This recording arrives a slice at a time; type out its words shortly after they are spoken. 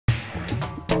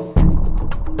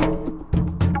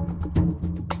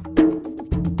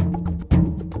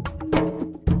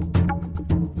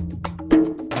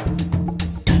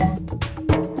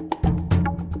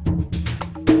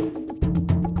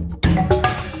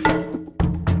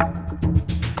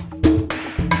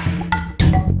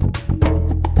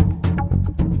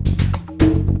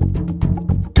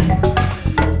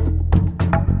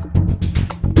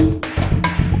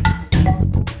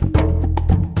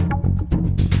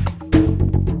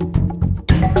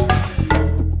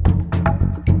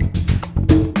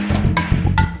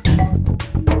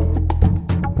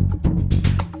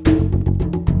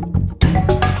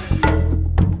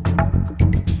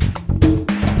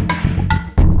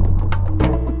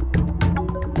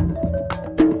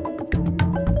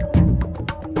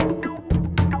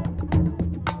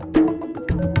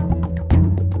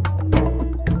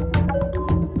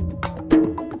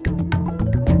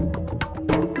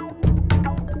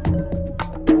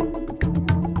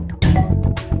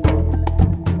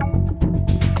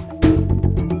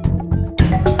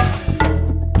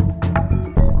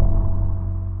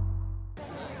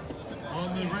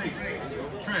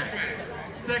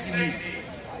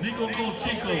Nicoló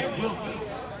Colchico,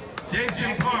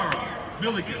 Jason Parra,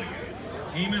 Millikan,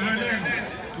 Eamon Hernandez,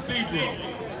 Cathedral,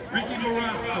 Ricky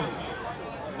Morasco,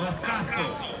 Moscasco,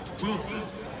 Wilson,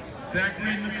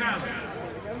 Zachary Nicoló,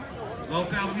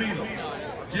 Los Alamitos,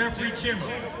 Jeffrey Chimmer,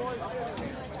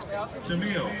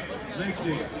 Jamil,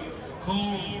 Lakewood,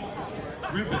 Cole,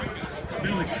 Ribbon,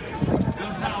 Millikan,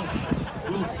 Gus House,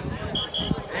 Wilson,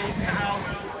 Aiden House,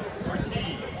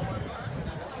 Ortiz,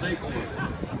 Lakewood.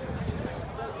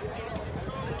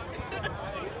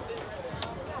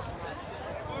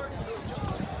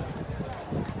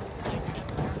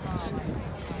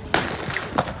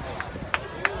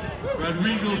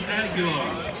 Rodriguez Aguilar,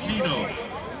 Chino,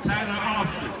 Tyler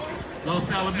Austin, Los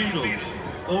Alamitos,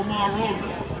 Omar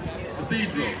Rosas,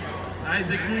 Cathedral,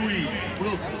 Isaac Ruiz,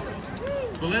 Wilson,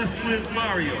 Velasquez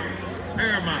Mario,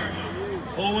 Paramount,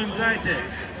 Owen Zytek,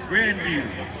 Grandview,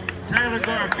 Tyler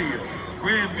Garfield,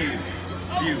 Grandview,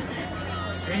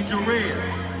 Angel Reyes,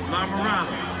 La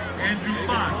Mirada, Andrew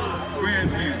Fox,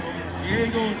 Grandview,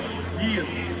 Diego Diaz,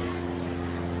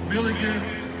 Millikan,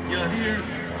 Yahir,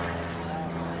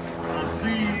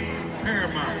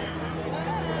 Paramount.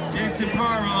 Jason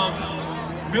Parra of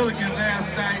Millikan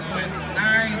last night went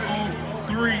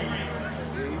 9:03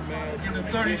 in the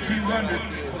 3200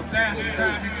 for the fastest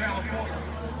time in California.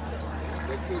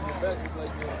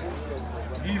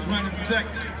 He's running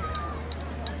second.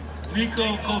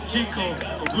 Nicoló Colchico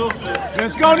of Wilson.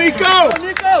 Let's go, Nico!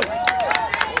 Nico!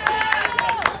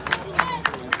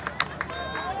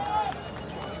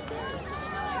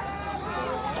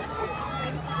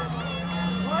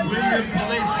 William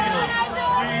Palacio,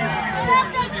 please report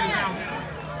to the announcer.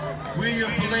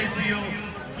 William Palacio,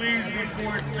 please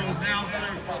report to the announcer.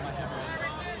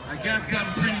 I got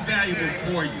something pretty valuable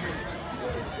for you.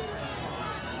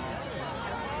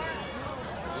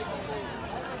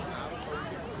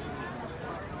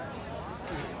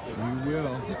 You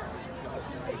will.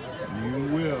 You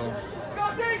will.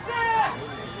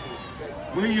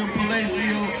 William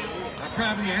Palacio, I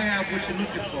probably have what you're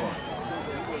looking for.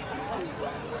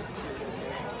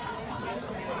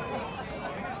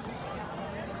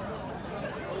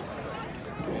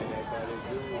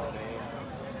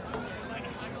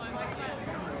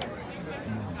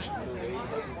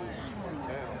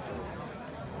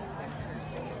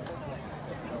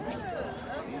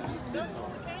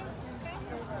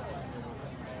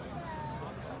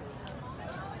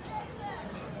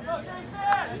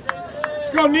 Let's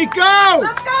go, Nico!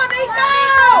 Let's go, Nico!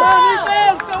 Come on, Nico!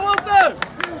 Let's go, Wilson!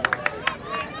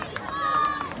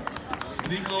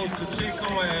 Nicoló Colchico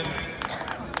and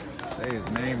say his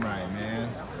name right, man.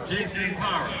 Jason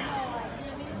Parra.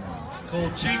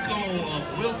 Colchico of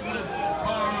Wilson,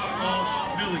 Parra of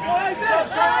Millikan.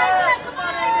 Come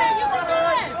on, Adrian, you can do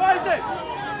it! Isaac!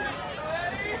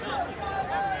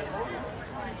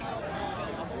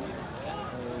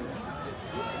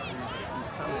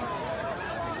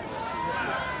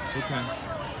 It's okay.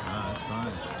 Nah, it's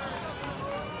fine.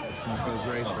 It's Nico's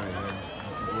race right here.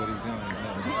 This is what he's doing.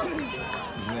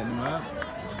 He's letting him up.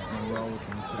 He's going to roll with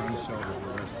him and sit on his shoulder for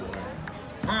the rest of the way.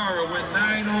 Parra went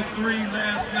 9:03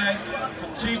 last night.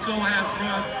 Colchico has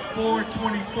run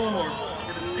 4:24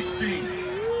 in the 16.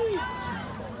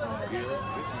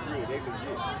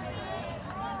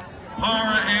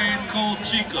 Parra and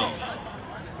Colchico.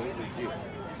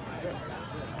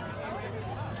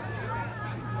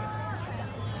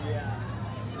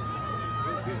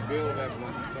 Build that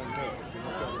one be something else.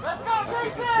 Let's go,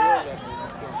 Jason!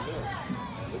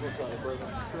 They're gonna try to break up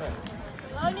the track.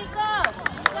 Go, Nico!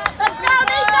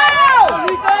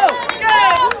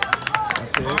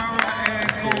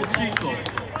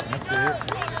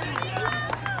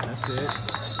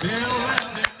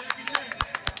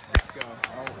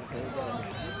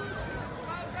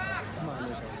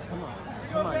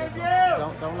 Come on,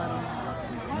 Nico. Don't let him.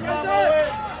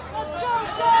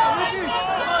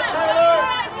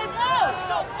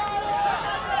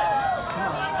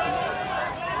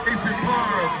 Jason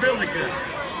Parra, Millikan,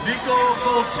 Nicoló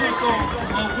Colchico,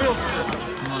 Wilson.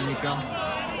 Come on, Nico.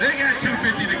 They got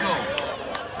 250 to go.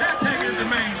 They're taking the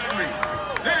main street.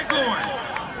 They're going.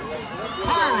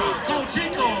 Parra,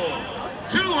 Colchico,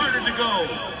 200 to go.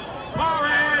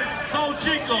 Parra,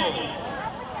 Colchico.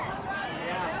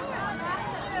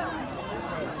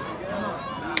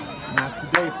 Not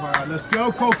today, Parra. Let's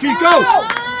go, Colchico.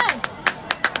 Parra,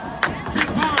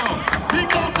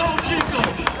 Nico Colchico.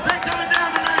 They're coming down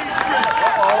the main street.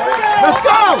 Let's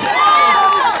go.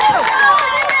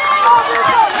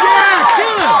 Yeah,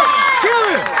 kill him. Kill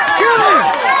him. Kill him.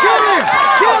 Kill him.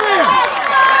 Kill him.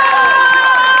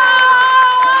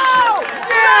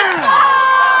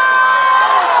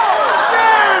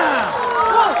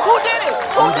 Who did it?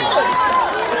 Who did it?